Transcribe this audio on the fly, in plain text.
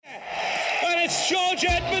It's George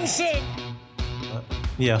Edmondson.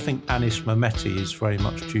 Yeah, I think Anis Mehmeti is very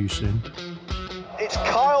much due soon. It's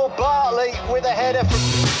Kyle Barclay with a header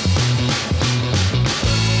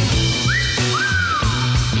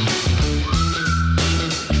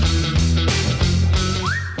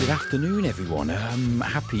Good afternoon, everyone.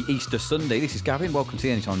 Happy Easter Sunday. This is Gavin. Welcome to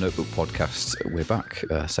the Anytime Notebook podcast. We're back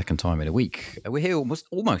second time in a week. We're here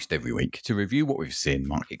almost every week to review what we've seen,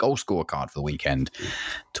 mark a goal scorecard for the weekend,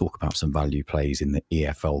 talk about some value plays in the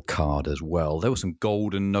EFL card as well. There were some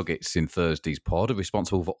golden nuggets in Thursday's pod. I'm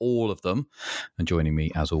responsible for all of them. And joining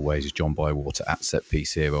me, as always, is John Bywater at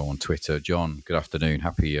SetPieceHero on Twitter. John, good afternoon.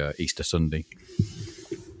 Happy Easter Sunday.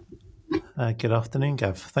 Good afternoon,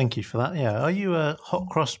 Gav. Thank you for that. Yeah, are you a hot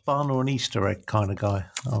cross bun or an Easter egg kind of guy?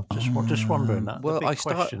 I'm just wondering that. Well, I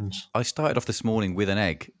started off this morning with an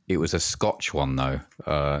egg. It was a Scotch one, though,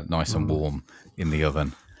 nice and warm in the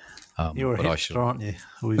oven. You're a hipster, aren't you?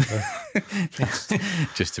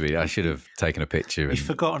 I should have taken a picture. You've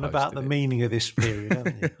forgotten about the meaning of this period,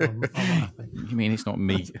 haven't you? I'm happy. You mean it's not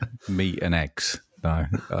meat and eggs? No.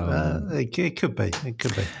 It could be.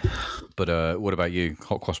 But what about you?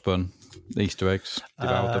 Hot cross bun, Easter eggs?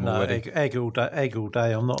 Devoured them already? Egg all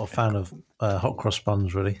day. I'm not a fan of hot cross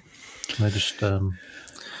buns, really. They just don't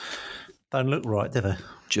look right, do they?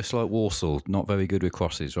 Just like Walsall, not very good with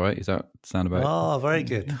crosses, right? Does that sound about? Oh, very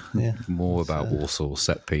good. Yeah. More about Walsall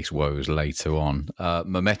set piece woes later on.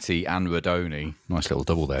 Mehmeti and Radoni, nice little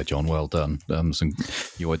double there, John. Well done.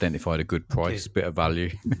 You identified a good price, bit of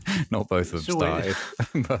value. Not both of them started.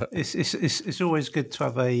 But it's always good to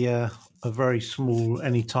have a very small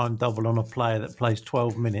anytime double on a player that plays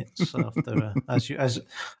 12 minutes. After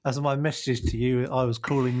as my message to you, I was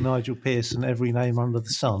calling Nigel Pearson every name under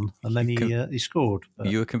the sun, and then he scored. But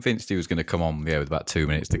you were convinced he was going to come on, with about 2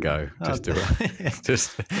 minutes to go.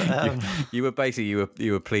 You were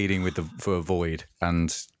pleading for a void,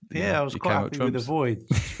 and I was quite happy with the void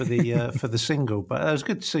for the single. But it was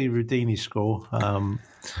good to see Rudini score. I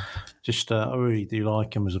really do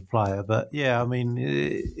like him as a player. But yeah, I mean,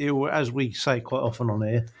 as we say quite often on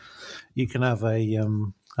here, you can have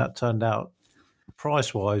that turned out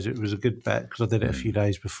price wise, it was a good bet because I did it a few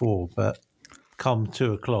days before, but come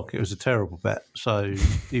 2 o'clock, it was a terrible bet. So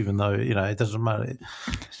even though, it doesn't matter,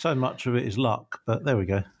 so much of it is luck, but there we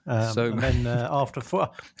go. And then after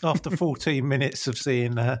 14 minutes of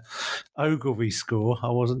seeing Ogilvy score, I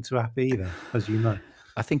wasn't too happy either, as you know.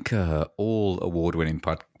 I think all award-winning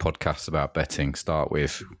podcasts about betting start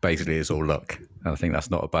with basically it's all luck. And I think that's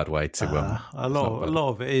not a bad way to. A lot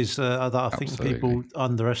of it is. I think people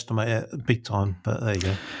underestimate it big time. But there you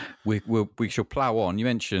go. We shall plough on. You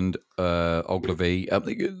mentioned Ogilvy.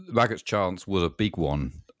 Raggett's chance was a big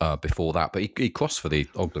one before that, but he crossed for the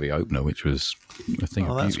Ogilvy opener, which was a thing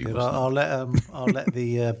of that's beauty. Good. I'll let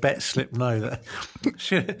the bet slip know that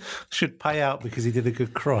should pay out because he did a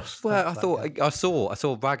good cross. Well, I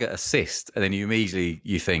saw Raggett assist, and then you immediately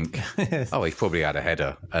think, oh, he's probably had a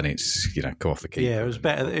header, and it's come off the keeper. Yeah, it was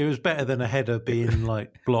better. It was better than a header being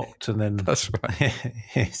blocked, and then that's right.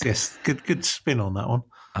 yes, good spin on that one.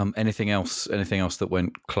 Anything else that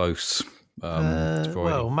went close?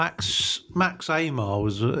 Max Amar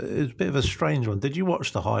was a bit of a strange one. Did you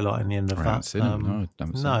watch the highlight in the end of that?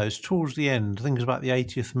 No, it's towards the end. I think it was about the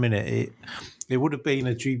 80th minute. It would have been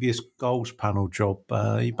a dubious goals panel job.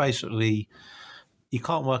 You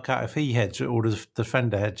can't work out if he heads it or the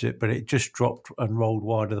defender heads it, but it just dropped and rolled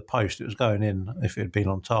wide of the post. It was going in if it had been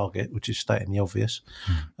on target, which is stating the obvious.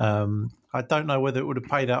 I don't know whether it would have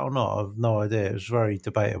paid out or not. I have no idea. It was very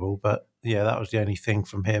debatable, but yeah, that was the only thing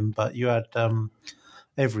from him. But you had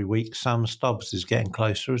every week Sam Stubbs is getting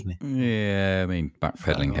closer, isn't he? Yeah, I mean,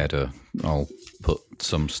 backpedaling header. I'll put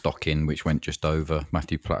some stock in, which went just over.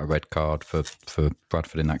 Matthew Platt, a red card for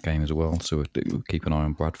Bradford in that game as well. So we'll keep an eye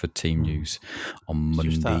on Bradford team news on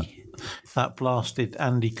Monday. That blasted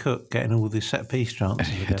Andy Cook getting all the set piece chances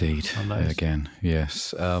again.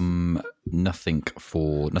 Yes. Nothing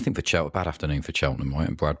for Cheltenham. Bad afternoon for Cheltenham, right?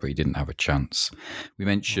 And Bradbury didn't have a chance. We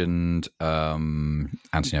mentioned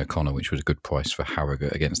Anthony O'Connor, which was a good price for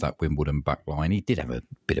Harrogate against that Wimbledon back line. He did have a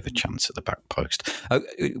bit of a chance at the back post.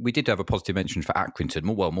 We did have a positive mention for Accrington,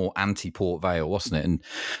 more anti-Port Vale, wasn't it? And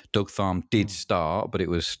Doug Tharm did start, but it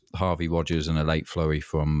was Harvey Rogers and a late flurry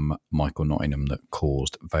from Michael Nottingham that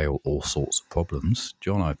caused Vale all sorts of problems.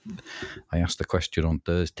 John, I asked the question on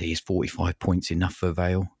Thursday, is 45 points enough for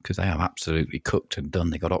Vale? Because they have absolutely cooked and done.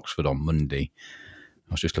 They got Oxford on Monday.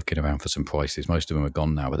 I was just looking around for some prices. Most of them are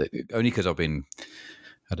gone now, but only because I've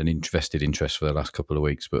had an invested interest for the last couple of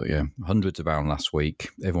weeks. But yeah, hundreds around last week.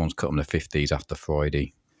 Everyone's cut them to 50s after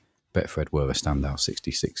Friday. Betfred were a standout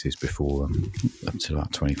 66s before, up to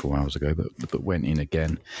about 24 hours ago, but went in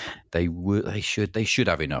again. They should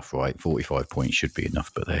have enough, right? 45 points should be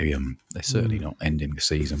enough, but they're certainly not ending the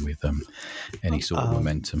season with any sort of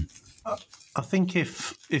momentum. I think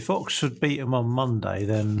if Oxford beat them on Monday,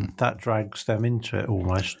 then that drags them into it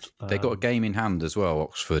almost. They got a game in hand as well,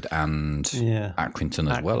 Oxford and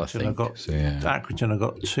Accrington as well, I think. Accrington have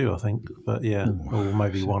got 2, I think, but or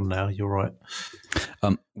maybe 1 now. You're right.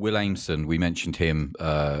 Will Aimson, we mentioned him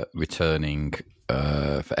returning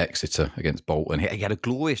for Exeter against Bolton. He had a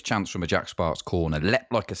glorious chance from a Jack Sparks corner,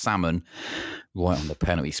 leapt like a salmon right on the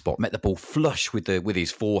penalty spot, met the ball flush with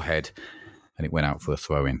his forehead, and it went out for a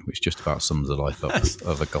throw-in, which just about sums the life up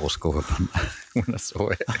of a goal scorer when I saw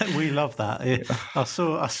it. We love that. Yeah. I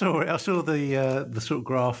saw it. I saw the sort of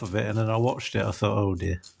graph of it, and then I watched it. I thought, oh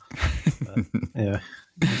dear.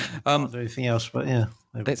 Can't do anything else, but yeah.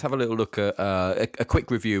 Let's have a little look at a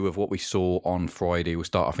quick review of what we saw on Friday. We'll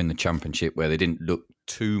start off in the Championship, where they didn't look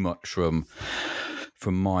too much from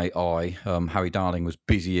my eye. Harry Darling was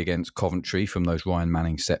busy against Coventry from those Ryan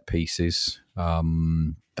Manning set pieces.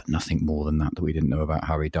 But nothing more than that we didn't know about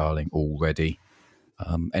Harry Darling already.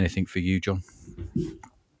 Anything for you, John?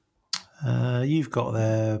 You've got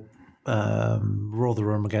their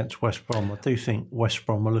Rotherham against West Brom. I do think West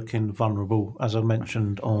Brom are looking vulnerable, as I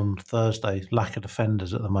mentioned on Thursday. Lack of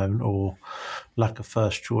defenders at the moment, or lack of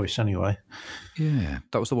first choice anyway. Yeah,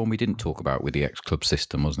 that was the one we didn't talk about with the ex-club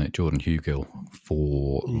system, wasn't it? Jordan Hugill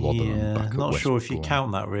for Rotherham. Yeah, not sure if you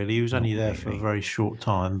count that really. He was only there for a very short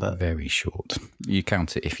time, but very short. You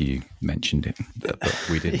count it if you mentioned it, but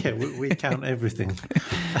we didn't. Yeah, we count everything.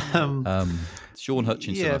 Sean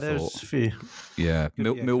Hutchinson, I thought. Yeah,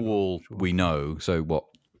 Millwall, we know. So what?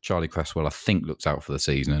 Charlie Cresswell, I think, looks out for the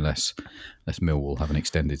season unless Millwall have an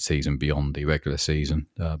extended season beyond the regular season.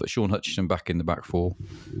 But Sean Hutchinson back in the back four.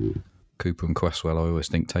 Cooper and Cresswell, I always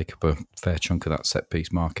think, take up a fair chunk of that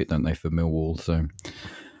set-piece market, don't they, for Millwall? So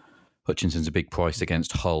Hutchinson's a big price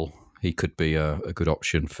against Hull. He could be a good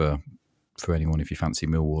option for anyone if you fancy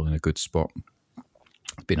Millwall in a good spot.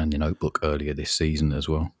 Been on your notebook earlier this season as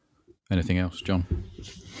well. Anything else, John?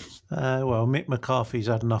 Well, Mick McCarthy's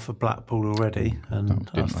had enough of Blackpool already, and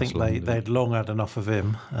I think they'd long had enough of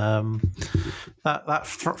him. That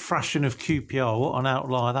thrashing of QPR, what an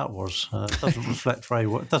outlier that was! Doesn't reflect very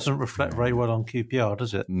well. It doesn't reflect very well on QPR,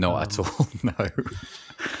 does it? Not at all. No.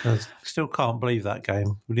 I still can't believe that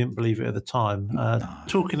game. We didn't believe it at the time.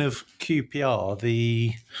 Talking of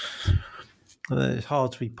QPR, it's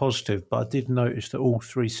hard to be positive, but I did notice that all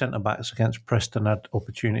 3 centre-backs against Preston had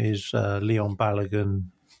opportunities. Leon Balogun,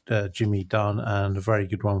 Jimmy Dunn, and a very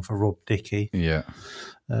good one for Rob Dickey. Yeah.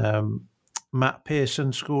 Matt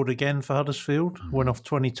Pearson scored again for Huddersfield, went off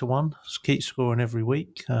 20-1. Keeps scoring every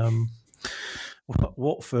week.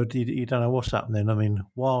 Watford, you don't know what's happening. I mean,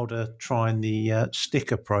 Wilder trying the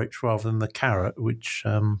stick approach rather than the carrot, which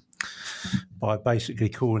by basically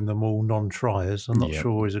calling them all non-triers, I'm not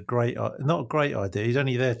sure is not a great idea. He's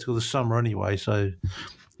only there till the summer anyway, so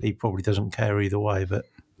he probably doesn't care either way. But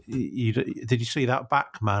did you see that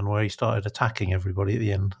back man where he started attacking everybody at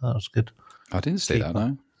the end? That was good. I didn't see that,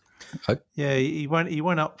 no. Yeah, he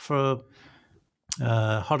went up for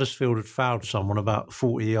Huddersfield had fouled someone about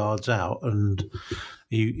 40 yards out, and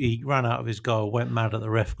he ran out of his goal, went mad at the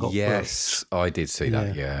ref, got booked. I did see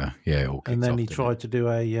that. Yeah. And then he tried to do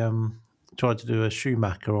a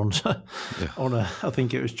Schumacher on I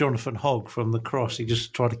think it was Jonathan Hogg from the cross. He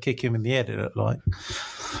just tried to kick him in the head. It looked like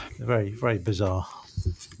very, very bizarre.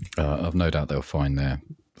 I've no doubt they'll find their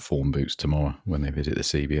form boots tomorrow when they visit the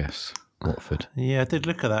CBS. Watford. Yeah, I did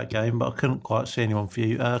look at that game, but I couldn't quite see anyone for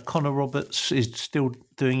you. Connor Roberts is still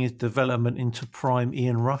doing his development into prime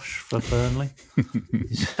Ian Rush for Burnley. He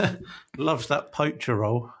loves that poacher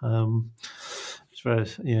role. It's very,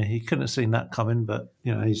 he couldn't have seen that coming, but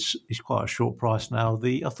he's quite a short price now.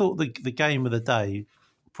 I thought the game of the day,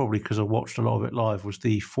 probably because I watched a lot of it live, was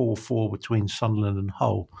the 4-4 between Sunderland and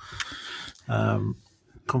Hull.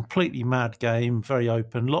 Completely mad game, very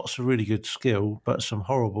open, lots of really good skill, but some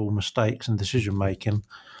horrible mistakes and decision making.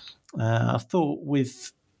 I thought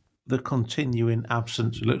with the continuing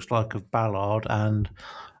absence, it looks like, of Ballard and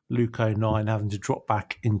Luke O'Nien having to drop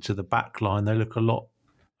back into the back line, they look a lot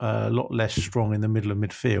less strong in the middle of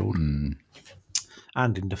midfield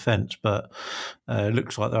and in defence. But it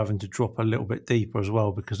looks like they're having to drop a little bit deeper as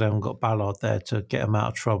well because they haven't got Ballard there to get them out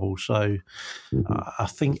of trouble. So I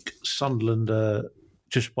think Sunderland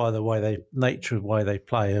just by the nature of the way they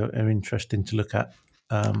play, are interesting to look at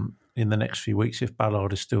in the next few weeks if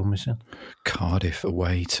Ballard is still missing. Cardiff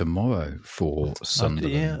away tomorrow for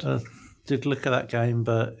Sunderland. did look at that game,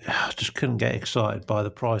 but I just couldn't get excited by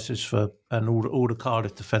the prices and all the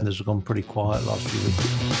Cardiff defenders have gone pretty quiet last few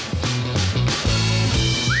weeks.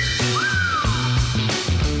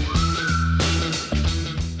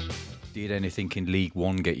 Did anything in League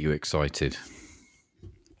One get you excited?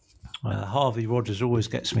 Harvey Rogers always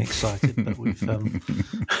gets me excited, but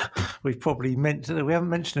we've probably we haven't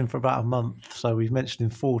mentioned him for about a month, so we've mentioned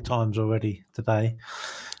him 4 times already today.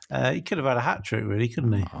 He could have had a hat trick, really,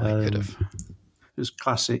 couldn't he? He could have. It was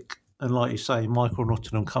classic, and like you say, Michael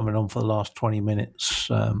Nottingham coming on for the last 20 minutes.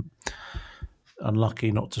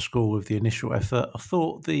 Unlucky not to score with the initial effort. I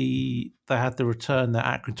thought they had the return there,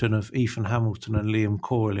 Accrington, of Ethan Hamilton and Liam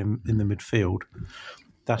Coyle in the midfield.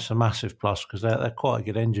 That's a massive plus because they're quite a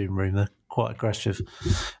good engine room. They're quite aggressive.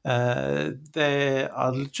 I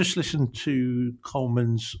just listened to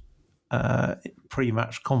Coleman's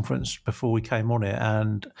pre-match conference before we came on it,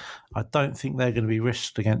 and I don't think they're going to be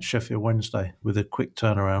risked against Sheffield Wednesday with a quick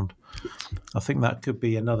turnaround. I think that could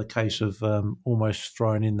be another case of almost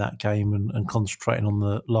throwing in that game and concentrating on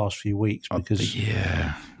the last few weeks because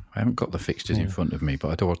I haven't got the fixtures in front of me,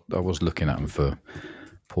 but I was looking at them for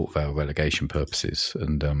Port Vale relegation purposes,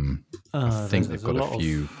 and I think they've got a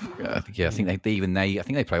few. I think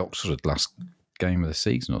they play Oxford last game of the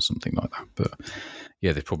season or something like that. But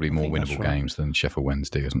yeah, there's probably more winnable games than Sheffield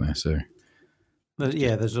Wednesday, isn't there? So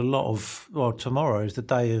there's a lot of. Well, tomorrow is the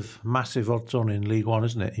day of massive odds on in League One,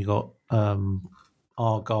 isn't it? You got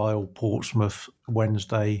Argyle, Portsmouth,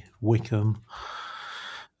 Wednesday, Wickham.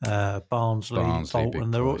 Barnsley,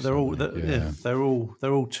 Bolton. They're all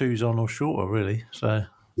 2s on or shorter, really. So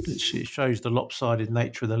it shows the lopsided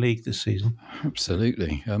nature of the league this season.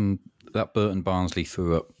 Absolutely. That Burton Barnsley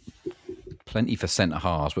threw up plenty for centre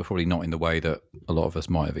halves, but probably not in the way that a lot of us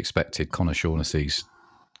might have expected. Connor Shaughnessy's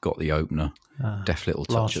got the opener. Deft little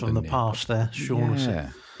touch from the past there, Shaughnessy. Yeah.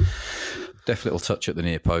 Deft little touch at the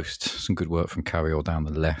near post. Some good work from Carrier down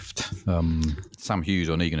the left. Sam Hughes,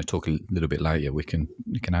 on, you're going to talk a little bit later. We can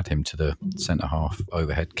add him to the centre half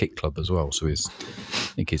overhead kick club as well. So I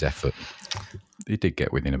think his effort, he did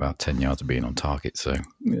get within about 10 yards of being on target. So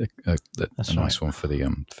a nice one for the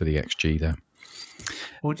XG there.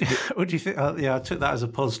 What do you think? I took that as a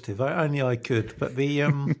positive. Only I could. But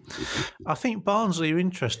I think Barnsley are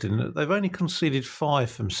interesting. They've only conceded 5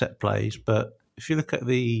 from set plays, but if you look at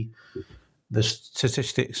the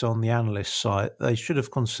statistics on the analyst site, they should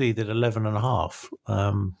have conceded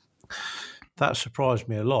 11.5. That surprised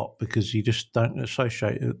me a lot because you just don't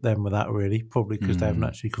associate them with that, really, probably because they haven't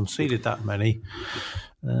actually conceded that many.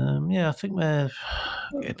 I think they're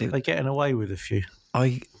getting away with a few.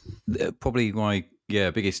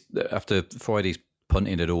 Biggest after Friday's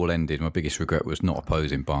punting had all ended, my biggest regret was not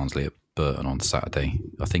opposing Barnsley at Burton on Saturday.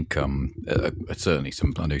 I think certainly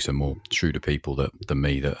I knew some more shrewder people than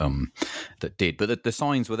me that did, but the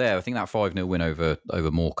signs were there. I think that 5-0 win over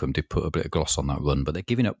Morecambe did put a bit of gloss on that run, but they're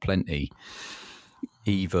giving up plenty.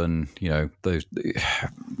 Even those,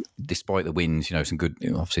 despite the wins, some good.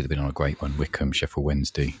 Obviously, they've been on a great one. Wickham, Sheffield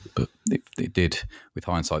Wednesday, but it did. With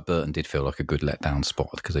hindsight, Burton did feel like a good letdown spot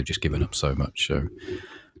because they've just given up so much. So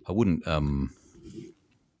I wouldn't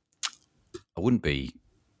be.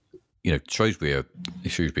 Shrewsbury, a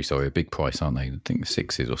big price, aren't they? I think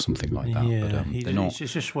 6s or something like that. Yeah, but, they're not.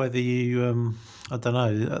 It's just whether you, I don't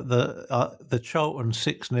know, the Charlton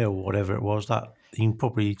 6-0, whatever it was, that you can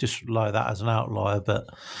probably just lower that as an outlier. But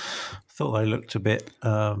I thought they looked a bit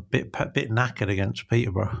knackered against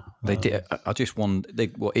Peterborough. They did. I just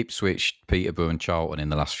Ipswich, Peterborough, and Charlton in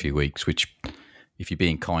the last few weeks. Which, if you're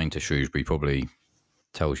being kind to Shrewsbury, probably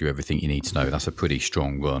tells you everything you need to know. That's a pretty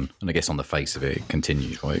strong run, and I guess on the face of it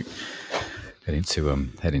continues, right? Heading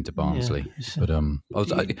to Barnsley, but I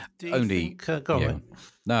was only I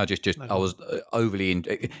was overly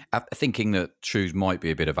thinking that Shrews might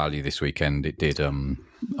be a bit of value this weekend. It did.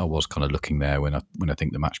 I was kind of looking there when I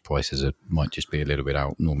think the match prices might just be a little bit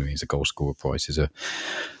out. Normally means the goal scorer prices are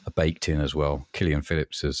baked in as well. Killian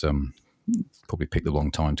Phillips has probably picked the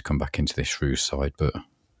wrong time to come back into this Shrews side, but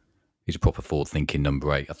he's a proper forward-thinking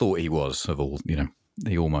number 8. I thought he was, of all,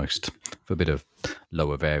 he almost, for a bit of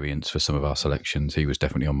lower variance for some of our selections, he was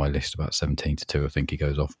definitely on my list, about 17-2, I think he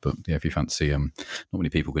goes off. But yeah, if you fancy, not many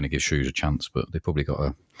people are going to give Shrews a chance, but they've probably got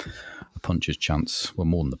a puncher's chance, well,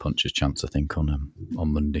 more than the puncher's chance, I think, on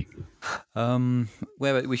Monday.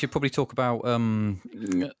 Where we should probably talk about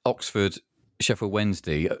Oxford, Sheffield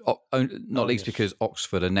Wednesday, not least because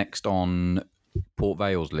Oxford are next on Port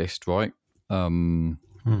Vale's list, right?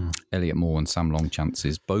 Elliot Moore and Sam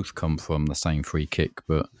Longchance's both come from the same free kick,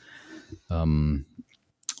 but the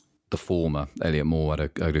former, Elliot Moore,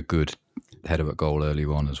 had a good header at goal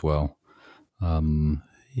earlier on as well.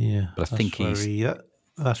 Yeah, but I think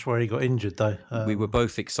that's where he got injured, though. We were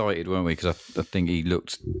both excited, weren't we? Because I think he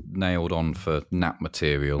looked nailed on for nap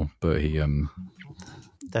material, but he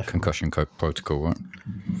concussion protocol, right?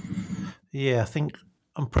 Yeah,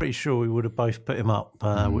 I'm pretty sure we would have both put him up,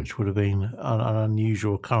 which would have been an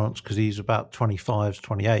unusual occurrence because he's about 25,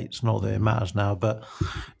 28. It's not that it matters now, but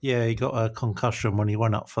yeah, he got a concussion when he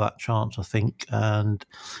went up for that chance, I think. And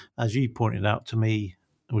as you pointed out to me,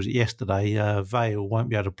 was it yesterday? Vale won't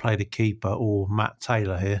be able to play the keeper or Matt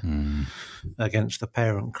Taylor here against the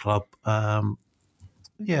parent club.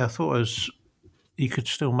 Yeah, I thought you could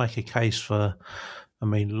still make a case for. I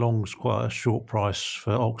mean, Long's quite a short price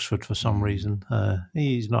for Oxford for some reason.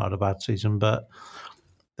 He's not had a bad season, but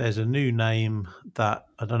there's a new name that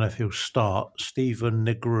I don't know if he'll start. Stephen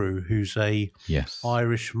Negru, who's a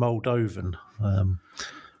Irish Moldovan,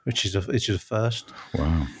 which is a first.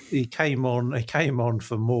 Wow! He came on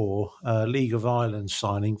for more League of Ireland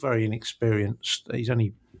signing, very inexperienced. He's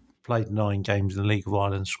only played 9 games in the League of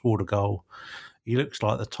Ireland, scored a goal. He looks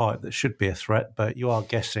like the type that should be a threat, but you are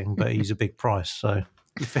guessing. But he's a big price, so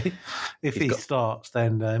if he starts,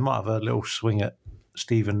 then he might have a little swing at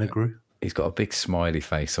Stephen Negru. He's got a big smiley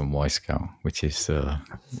face on Y-Scout, which is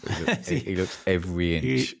he looks every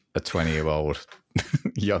inch a 20-year-old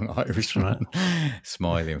young Irishman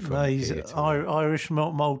smiling from. No, he's Irish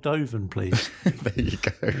Moldovan, please. There you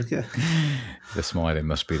go. The smiling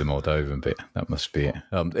must be the Moldovan bit. That must be it.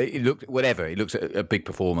 It looks at a big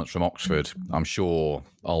performance from Oxford. I'm sure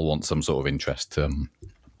I'll want some sort of interest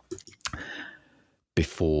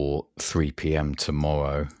before 3 p.m.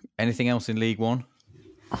 tomorrow. Anything else in League One?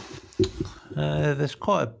 There's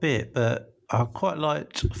quite a bit, but I quite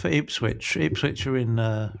liked for Ipswich. Ipswich are in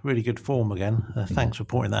really good form again. Thanks for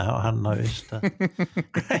pointing that out. I hadn't noticed.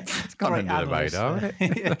 It's gone under the radar,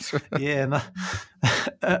 isn't it? Yeah. No.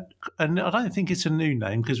 And I don't think it's a new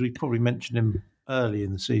name because we probably mentioned him early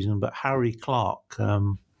in the season, but Harry Clark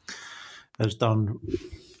has done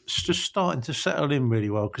just starting to settle in really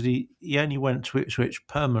well because he only went to Ipswich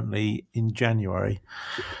permanently in January.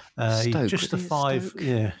 Stoke, just the 5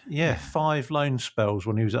 5 loan spells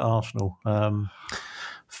when he was at Arsenal.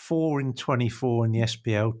 4 in 24 in the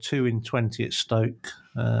SPL, 2 in 20 at Stoke.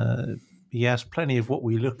 He has plenty of what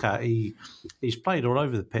we look at. He's played all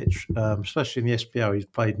over the pitch, especially in the SPL. He's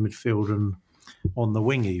played midfield and on the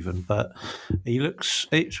wing even, but he looks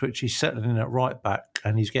Ipswich. He's settling in at right back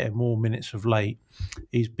and he's getting more minutes of late.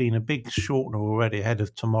 He's been a big shortener already ahead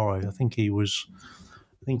of tomorrow. I think he's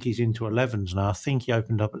into 11s now. I think he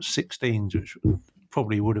opened up at 16s, which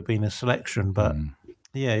probably would have been a selection, but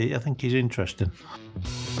yeah, I think he's interesting.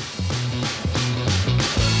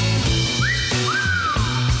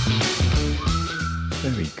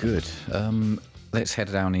 Very good. Let's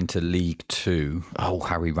head down into League Two. Oh,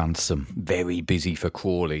 Harry Ransom, very busy for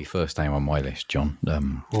Crawley. First name on my list, John.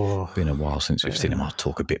 Been a while since we've seen him. I'll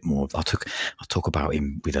talk a bit more. I'll talk about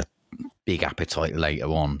him with a big appetite later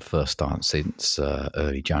on. First start since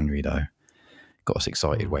early January, though. Got us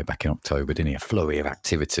excited way back in October, didn't he? A flurry of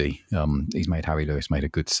activity. Harry Lewis made a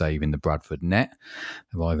good save in the Bradford net,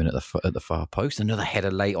 arriving at the far post. Another header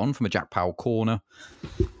late on from a Jack Powell corner.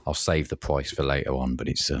 I'll save the price for later on, but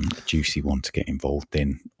it's a juicy one to get involved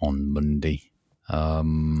in on Monday.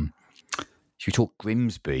 Should we talk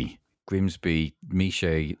Grimsby? Grimsby,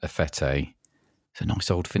 Miche Afete. It's a nice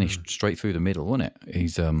old finish straight through the middle, wasn't it?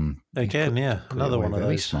 He's another one of those.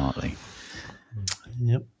 Very smartly.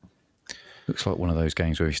 Yep. Looks like one of those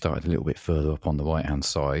games where he started a little bit further up on the right-hand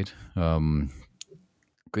side.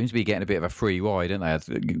 Grimsby getting a bit of a free ride,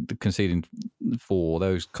 didn't they? Conceding 4,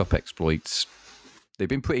 those cup exploits. They've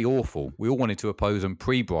been pretty awful. We all wanted to oppose them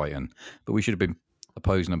pre-Brighton, but we should have been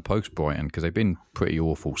opposing them post-Brighton because they've been pretty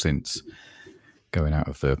awful since going out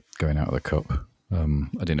of the cup. I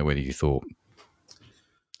didn't know whether you thought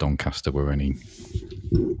Doncaster were any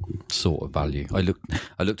sort of value. I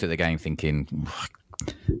looked at the game thinking,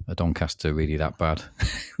 are Doncaster really that bad?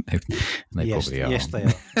 they probably are. Yes,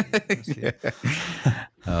 they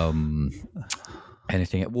are.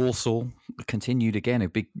 Anything at Walsall continued again. A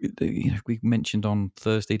big, we mentioned on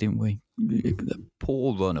Thursday, didn't we? A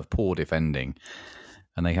poor run of poor defending,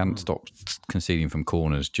 and they hadn't stopped conceding from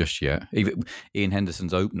corners just yet. Even Ian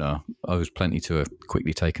Henderson's opener owes plenty to a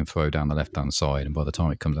quickly taken throw down the left-hand side, and by the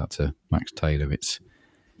time it comes out to Max Taylor, it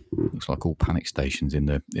looks like all panic stations in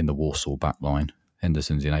the Walsall back line.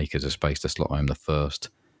 Henderson's in acres of space to slot home the first.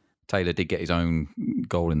 Taylor did get his own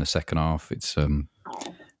goal in the second half. It's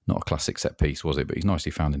not a classic set piece, was it? But he's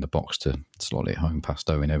nicely found in the box to slot it home past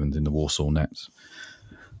Owen Evans in the Walsall nets.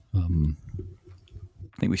 I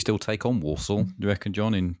think we still take on Walsall, do you reckon,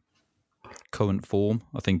 John, in current form.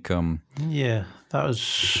 I think. Yeah, that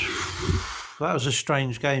was a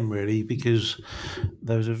strange game, really, because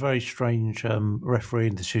there was a very strange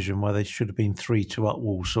refereeing decision where they should have been 3-2 up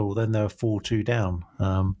Walsall, then they were 4-2 down.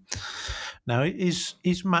 Now, is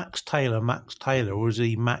Max Taylor, or is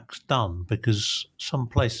he Max Dunn? Because some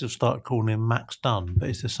places have started calling him Max Dunn, but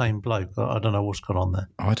it's the same bloke. I don't know what's gone on there.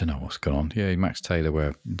 I don't know what's gone on. Yeah, Max Taylor,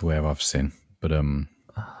 where I've seen, but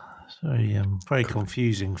very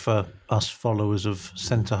confusing for us followers of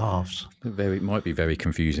centre halves. It might be very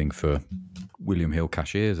confusing for William Hill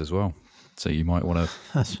cashiers as well. So you might want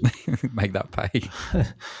to make that pay.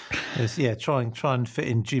 Try and fit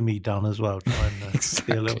in Jimmy Dunn as well. Try and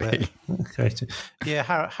exactly. Be a little bit creative.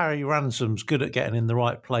 Yeah, Harry Ransom's good at getting in the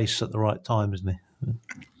right place at the right time, isn't he?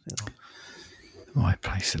 Right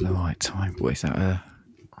place at the right time. What is that?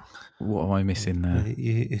 What am I missing there?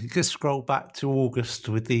 You just scroll back to August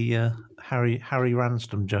with the Harry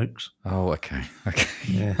Ransome jokes. Oh, okay.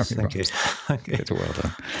 Yes, thank you. It's well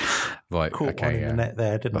done. Right, Caught one in the net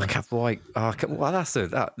there, didn't I? Right. Well, that's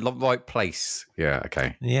that right place. Yeah,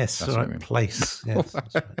 okay. Yes, that's right place. Yes.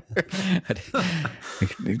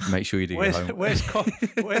 Make sure you do your homework.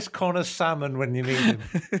 Where's Connor Salmon when you need him?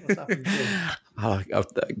 What's happened to him?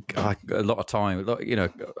 A lot of time,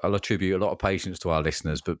 I'll attribute a lot of patience to our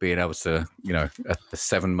listeners, but being able to, a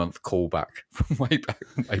 7-month callback from way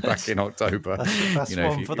back in October. That's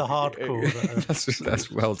one for the hardcore.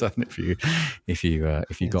 That's well done if you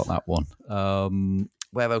got that one.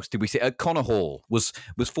 Where else did we see? Connor Hall was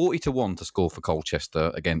 40-1 to score for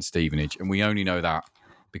Colchester against Stevenage, and we only know that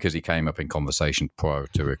because he came up in conversation prior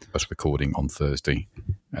to us recording on Thursday,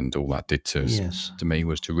 and all that did to me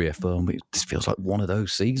was to reaffirm this feels like one of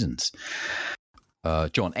those seasons.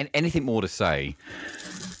 John, anything more to say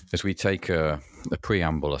as we take a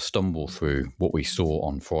preamble, a stumble through what we saw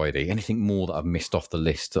on Friday? Anything more that I've missed off the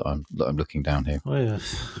list that I'm looking down here? Well,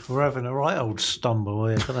 yes. We're having a right old stumble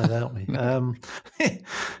here, don't they, help me?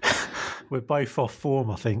 We're both off form,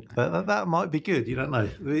 I think, but that might be good. You don't know.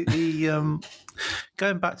 The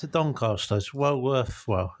going back to Doncaster, it's well worth.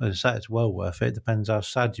 Well, as I say, it's well worth it. It depends how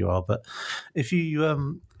sad you are, but if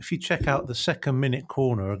you check out the second-minute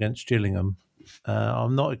corner against Gillingham.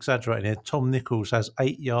 I'm not exaggerating here. Tom Nichols has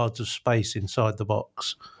 8 yards of space inside the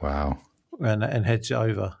box. Wow. And heads it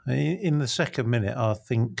over. In the second minute, I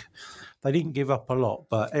think they didn't give up a lot,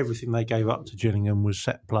 but everything they gave up to Gillingham was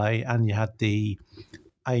set play, and you had the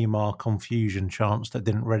Amar confusion chance that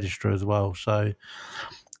didn't register as well. So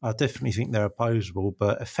I definitely think they're opposable,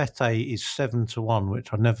 but Efete is 7-1,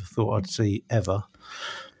 which I never thought I'd see ever.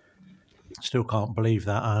 Still can't believe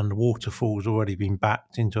that, and Waterfall's already been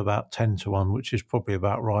backed into about 10-1, which is probably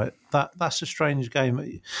about right. That's a strange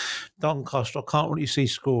game. Doncaster, I can't really see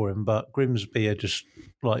scoring, but Grimsby are just,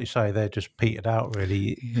 like you say, they're just petered out,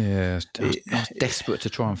 really. Yeah, I was desperate to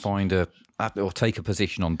try and find or take a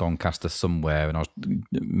position on Doncaster somewhere, and I was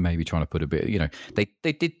maybe trying to put a bit,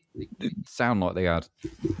 they did sound like they had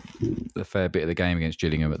a fair bit of the game against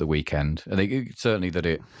Gillingham at the weekend, and they certainly that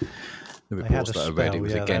it. The reports that I read, it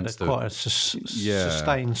was against quite a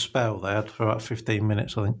sustained spell they had for about 15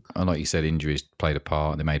 minutes, I think. And like you said, injuries played a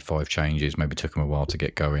part. They made 5 changes. Maybe took them a while to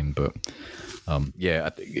get going, but I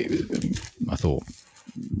thought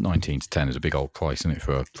 19-10 is a big old price, isn't it,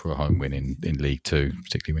 for a home win in League Two,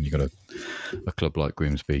 particularly when you've got a club like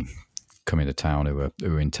Grimsby coming to town who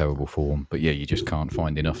are in terrible form. But yeah, you just can't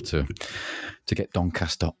find enough to get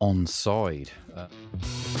Doncaster onside.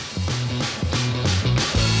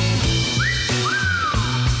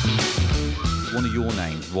 One of your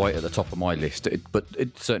names right at the top of my list, but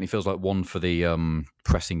it certainly feels like one for the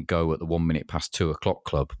pressing go at the 1 minute past 2 o'clock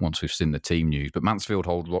club once we've seen the team news. But Mansfield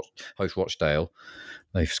host Rochdale.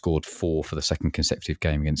 They've scored 4 for the second consecutive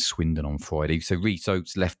game against Swindon on Friday. So Reece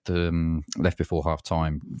Oates left before half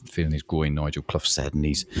time, feeling his groin, Nigel Clough said, and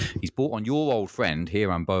he's brought on your old friend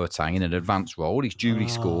Hiram Boateng in an advanced role. He's duly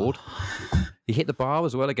scored. He hit the bar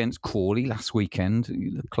as well against Crawley last weekend.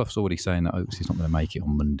 Clough's already saying that Oates is not going to make it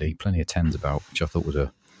on Monday. Plenty of 10s about, which I thought was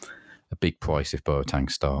a big price if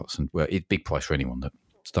Boateng starts, and it's a big price for anyone that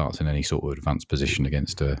starts in any sort of advanced position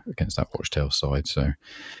against that Rochdale side. So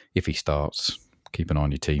if he starts, keep an eye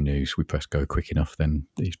on your team news. We press go quick enough, then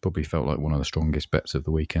he's probably felt like one of the strongest bets of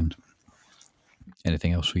the weekend.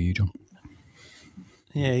 Anything else for you, John?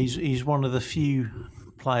 Yeah, he's one of the few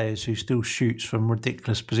players who still shoots from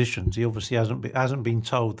ridiculous positions. He obviously hasn't been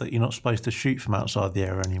told that you're not supposed to shoot from outside the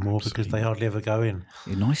area anymore. Absolutely. Because they hardly ever go in.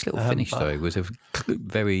 A nice little finish though. It was a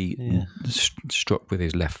very struck with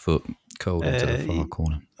his left foot, curled into the far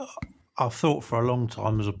corner. I've thought for a long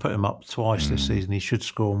time, as I put him up twice this season, he should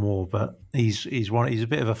score more. But he's a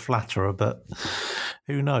bit of a flatterer. But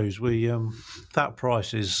who knows? That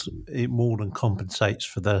price it more than compensates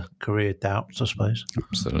for the career doubts, I suppose.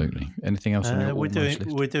 Absolutely. Anything else on your list?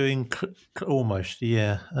 We're doing almost,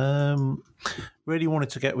 yeah. Really wanted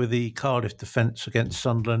to get with the Cardiff defence against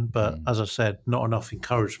Sunderland, but as I said, not enough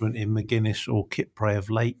encouragement in McGuinness or Kitpray of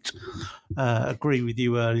late. Agree with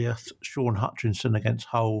you earlier. Sean Hutchinson against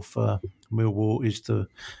Hull for Millwall is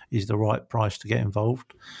the right price to get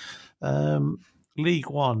involved. League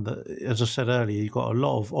One, as I said earlier, you've got a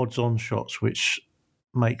lot of odds-on shots, which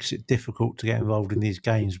makes it difficult to get involved in these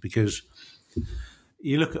games because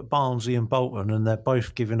you look at Barnsley and Bolton, and they're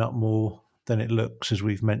both giving up more than it looks, as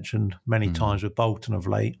we've mentioned many times with Bolton of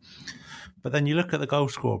late. But then you look at the goal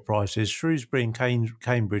scorer prices, Shrewsbury and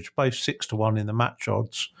Cambridge, both 6-1 in the match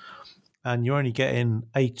odds, and you're only getting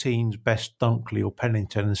 18's Best Dunkley or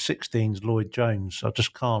Pennington and 16's Lloyd Jones. I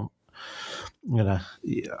just can't, I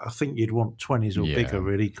think you'd want 20s or bigger,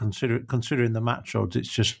 really. Considering the match odds,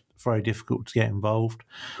 it's just very difficult to get involved.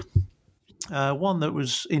 One that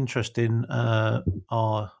was interesting,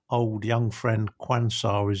 our old young friend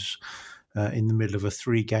Quansar is in the middle of a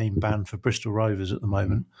 3-game ban for Bristol Rovers at the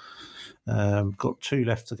moment. Got 2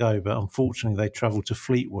 left to go, but unfortunately they travel to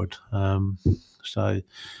Fleetwood. So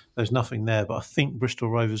there's nothing there. But I think Bristol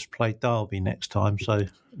Rovers play Derby next time, so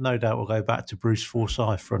no doubt we'll go back to Bruce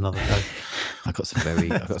Forsyth for another go. I've got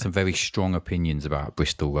some very strong opinions about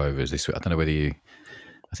Bristol Rovers this week. I don't know whether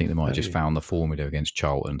I think they might have just found the formula against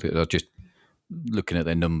Charlton. Just looking at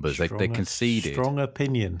their numbers, they conceded. Strong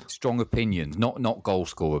opinions, not goal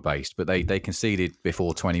scorer based, but they conceded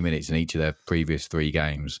before 20 minutes in each of their previous 3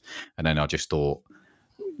 games. And then I just thought,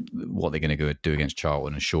 what they're going to do against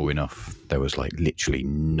Charlton, and sure enough, there was literally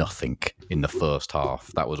nothing in the first half.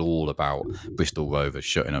 That was all about Bristol Rovers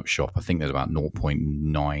shutting up shop. I think there's about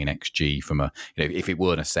 0.9 XG from if it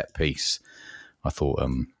weren't a set piece. I thought,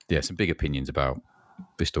 some big opinions about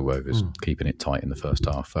Bristol Rovers keeping it tight in the first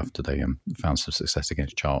half after they found some success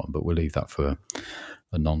against Charlton, but we'll leave that for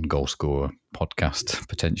a non-goal scorer podcast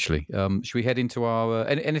potentially. Should we head into our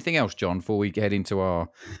anything else, John, before we head into our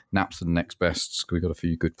naps and next bests? We've got a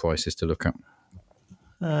few good prices to look at.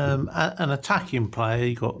 An attacking player,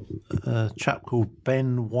 you got a chap called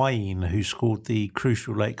Ben Wayne who scored the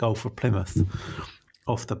crucial late goal for Plymouth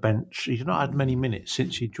off the bench. He's not had many minutes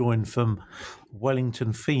since he joined from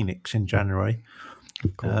Wellington Phoenix in January.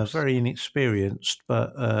 Very inexperienced,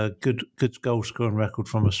 but good goal scoring record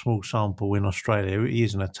from a small sample in Australia. He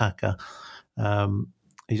is an attacker.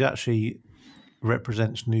 He's actually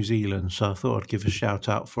represents New Zealand, so I thought I'd give a shout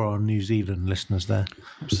out for our New Zealand listeners there.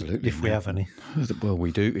 Absolutely, if we have any. Well,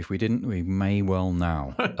 we do. If we didn't, we may well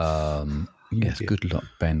now. Yes, good luck,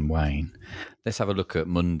 Ben Wayne. Let's have a look at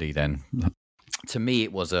Monday then. To me,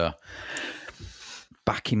 it was a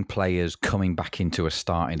backing players coming back into a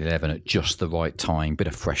starting 11 at just the right time, bit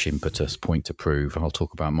of fresh impetus, point to prove. I'll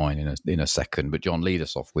talk about mine in a second. But John, lead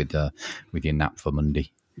us off with your nap for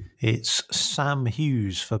Monday. It's Sam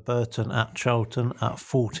Hughes for Burton at Charlton at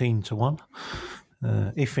 14-1.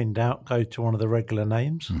 If in doubt, go to one of the regular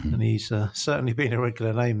names, and he's certainly been a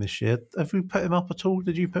regular name this year. Have we put him up at all?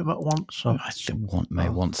 Did you put him up once? Or? I think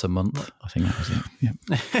once a month. I think that was it. Yeah.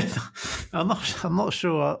 I'm not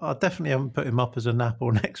sure. I definitely haven't put him up as a nap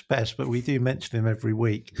or next best, but we do mention him every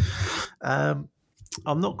week. I'm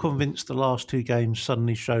not convinced the last 2 games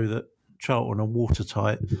suddenly show that Charlton are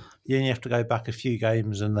watertight. You only have to go back a few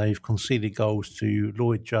games and they've conceded goals to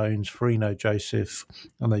Lloyd Jones, Farino Joseph,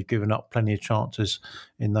 and they've given up plenty of chances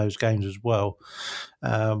in those games as well.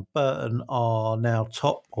 Burton are now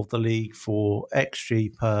top of the league for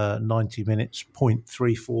XG per 90 minutes,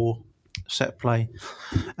 0.34 set play.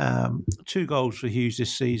 2 goals for Hughes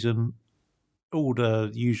this season. All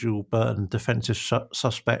the usual Burton defensive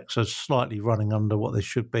suspects are slightly running under what they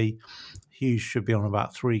should be. Hughes should be on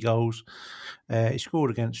about 3 goals. He scored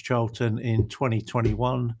against Charlton in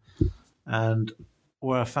 2021, and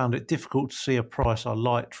where I found it difficult to see a price I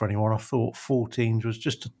liked for anyone, I thought 14s was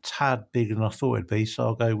just a tad bigger than I thought it'd be, so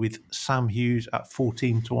I'll go with Sam Hughes at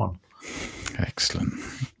 14-1. Excellent.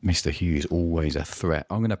 Mr. Hughes, always a threat.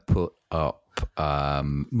 I'm going to put up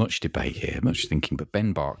much debate here, much thinking, but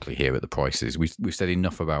Ben Barclay here at the prices. We've said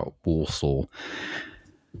enough about Walsall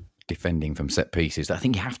defending from set pieces. I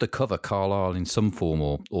think you have to cover Carlisle in some form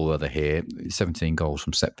or other here. 17 goals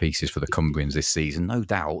from set pieces for the Cumbrians this season. No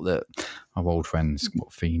doubt that our old friends,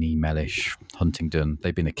 Feeney, Mellish, Huntingdon,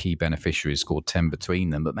 they've been the key beneficiaries, scored 10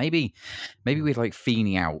 between them. But maybe with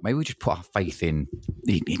Feeney out, maybe we just put our faith in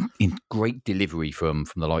great delivery from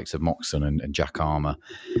the likes of Moxon and Jack Armour.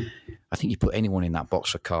 I think you put anyone in that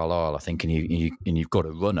box for Carlisle, I think, and you've got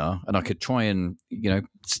a runner, and I could try and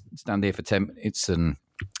stand here for 10 minutes and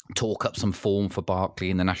talk up some form for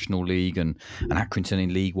Barclay in the National League and Accrington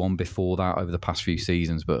in League One before that over the past few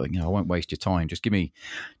seasons. But I won't waste your time. Just give me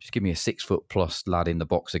a 6-foot+ lad in the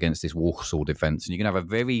box against this Walsall defence, and you're going to have a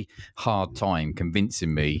very hard time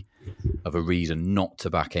convincing me of a reason not to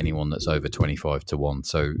back anyone that's over 25-1.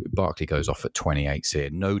 So Barclay goes off at 28 here.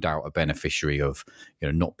 No doubt a beneficiary of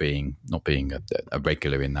not being a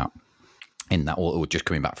regular in that, or just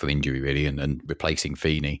coming back from injury, really, and replacing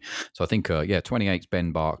Feeney. So I think, 28's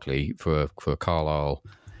Ben Barclay for a Carlisle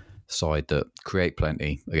side that create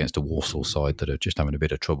plenty against a Walsall side that are just having a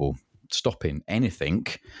bit of trouble stopping anything.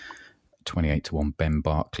 28-1 Ben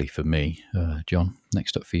Barclay for me. John,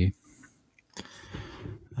 next up for you.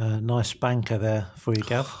 Nice banker there for you,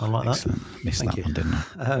 Gav. I like Excellent. that. Missed that one, didn't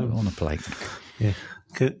I? On a plate. Yeah.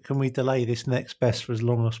 Can we delay this next best for as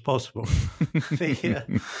long as possible?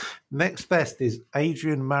 The next best is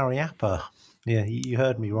Adrian Mariappa. Yeah, you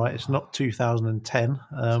heard me right. It's not 2010.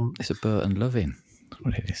 It's a Burton Loving. That's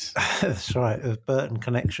what it is. That's right, a Burton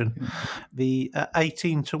connection. The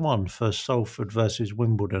 18-1 for Salford versus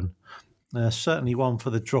Wimbledon. Certainly one for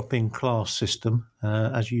the drop-in class system,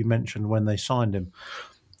 as you mentioned when they signed him.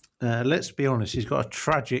 Let's be honest, he's got a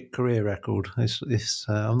tragic career record.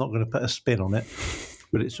 I'm not going to put a spin on it,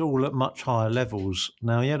 but it's all at much higher levels.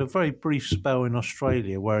 Now, he had a very brief spell in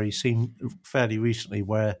Australia where he seemed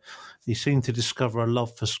to discover a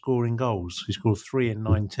love for scoring goals. He scored 3 in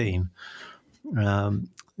 19.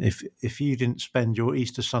 If you didn't spend your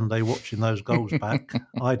Easter Sunday watching those goals back,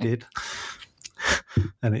 I did.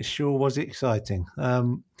 And it sure was exciting.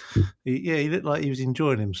 He looked like he was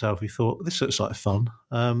enjoying himself. He thought, this looks like fun.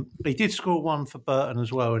 He did score one for Burton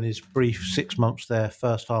as well in his brief 6 months there,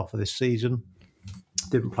 first half of this season.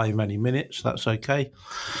 Didn't play many minutes, that's okay.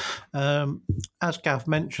 As Gav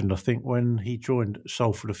mentioned, I think when he joined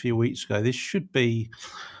Salford a few weeks ago, this should be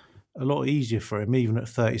a lot easier for him, even at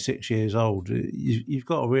 36 years old. You've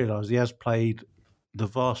got to realise he has played the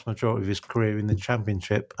vast majority of his career in the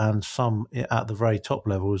Championship and some at the very top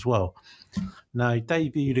level as well. Now, he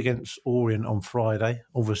debuted against Orient on Friday,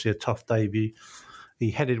 obviously a tough debut. He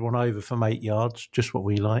headed one over from 8 yards, just what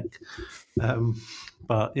we like.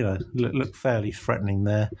 But, looked fairly threatening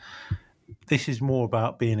there. This is more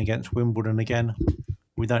about being against Wimbledon again.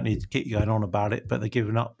 We don't need to keep going on about it, but they're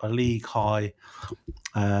giving up a league high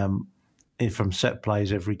from set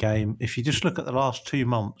plays every game. If you just look at the last 2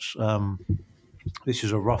 months, this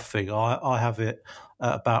is a rough figure. I have it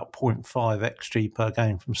at about 0.5 XG per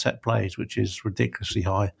game from set plays, which is ridiculously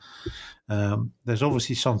high. There's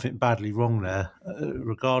obviously something badly wrong there.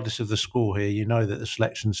 Regardless of the score here, you know that the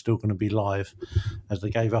selection's still going to be live, as they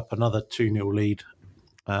gave up another 2-0 lead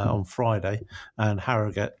on Friday. And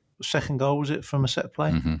Harrogate, second goal, was it, from a set play?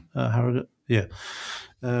 Mm-hmm. Harrogate, yeah.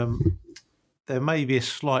 There may be a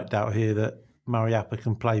slight doubt here that Mariappa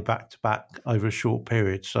can play back-to-back over a short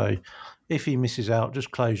period. So if he misses out,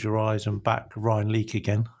 just close your eyes and back Ryan Leake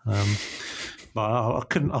again. But I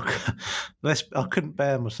couldn't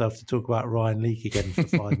bear myself to talk about Ryan Leake again for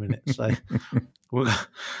 5 minutes. So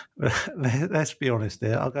let's be honest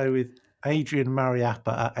here. I'll go with Adrian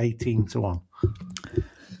Mariappa at 18-1.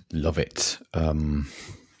 Love it.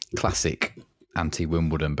 Classic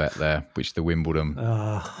anti-Wimbledon bet there, which the Wimbledon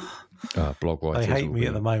blog writers. They hate me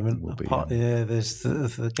at the moment.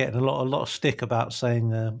 They're getting a lot of stick about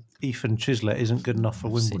saying Ethan Chislett isn't good enough for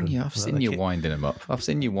Wimbledon. I've seen you winding him up.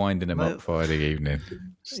 Friday evening.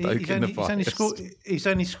 Stoking the fires. He's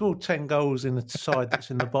only scored 10 goals in a side that's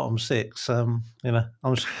in the bottom 6.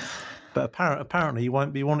 But apparently he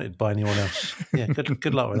won't be wanted by anyone else. Yeah,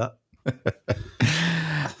 good luck with that.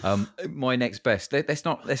 My next best. Let's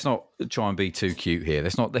not try and be too cute here.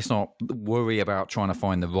 Let's not worry about trying to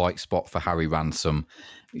find the right spot for Harry Ransom.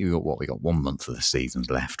 We got 1 month of the seasons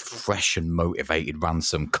left. Fresh and motivated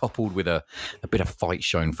Ransom, coupled with a bit of fight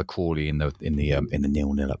shown for Crawley in the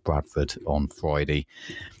 0-0 at Bradford on Friday.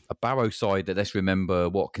 A Barrow side that, let's remember,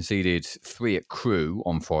 conceded 3 at Crewe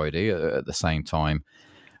on Friday at the same time.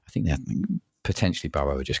 I think potentially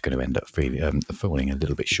Barrow are just going to end up falling a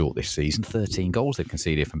little bit short this season. 13 goals they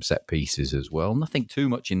conceded from set pieces as well. Nothing too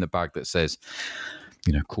much in the bag that says,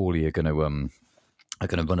 Crawley are going to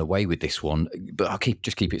run away with this one. But I'll keep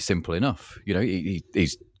it simple enough.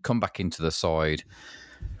 He's come back into the side.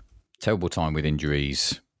 Terrible time with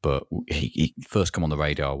injuries, but he first come on the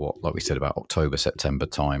radar, like we said, about October, September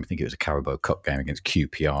time. I think it was a Carabao Cup game against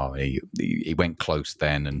QPR. He went close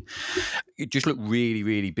then, and it just looked really,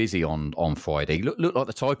 really busy on Friday. Looked like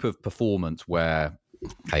the type of performance where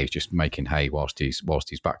Hay's just making hay whilst he's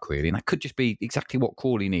back, really. And that could just be exactly what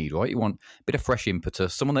Crawley need, right? You want a bit of fresh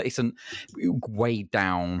impetus, someone that isn't weighed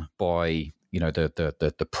down by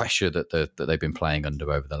the pressure that they've been playing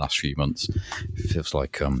under over the last few months. It feels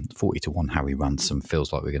like 40-1 Harry Ransom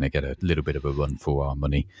feels like we're going to get a little bit of a run for our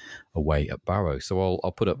money away at Barrow. So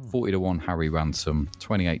I'll put up 40-1 Harry Ransom,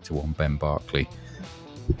 28-1 Ben Barclay.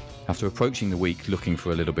 After approaching the week looking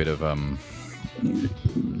for a little bit of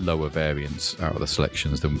lower variance out of the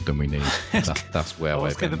selections than we need, that's where I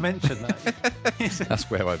was going to mention that. That's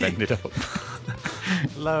where I've ended up.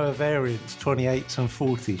 Lower variance, 28s and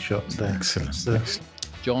 40 shots there. Excellent.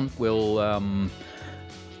 John, we'll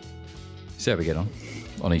see how we get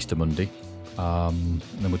on Easter Monday. And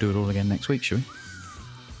then we'll do it all again next week, shall we?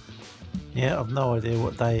 Yeah, I've no idea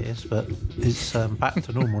what day it is, but it's back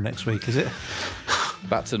to normal next week, is it?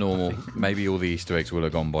 Back to normal. Maybe all the Easter eggs will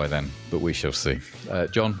have gone by then, but we shall see.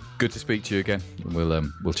 John, good to speak to you again.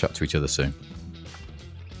 We'll chat to each other soon.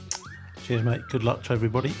 Cheers, mate. Good luck to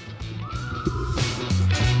everybody.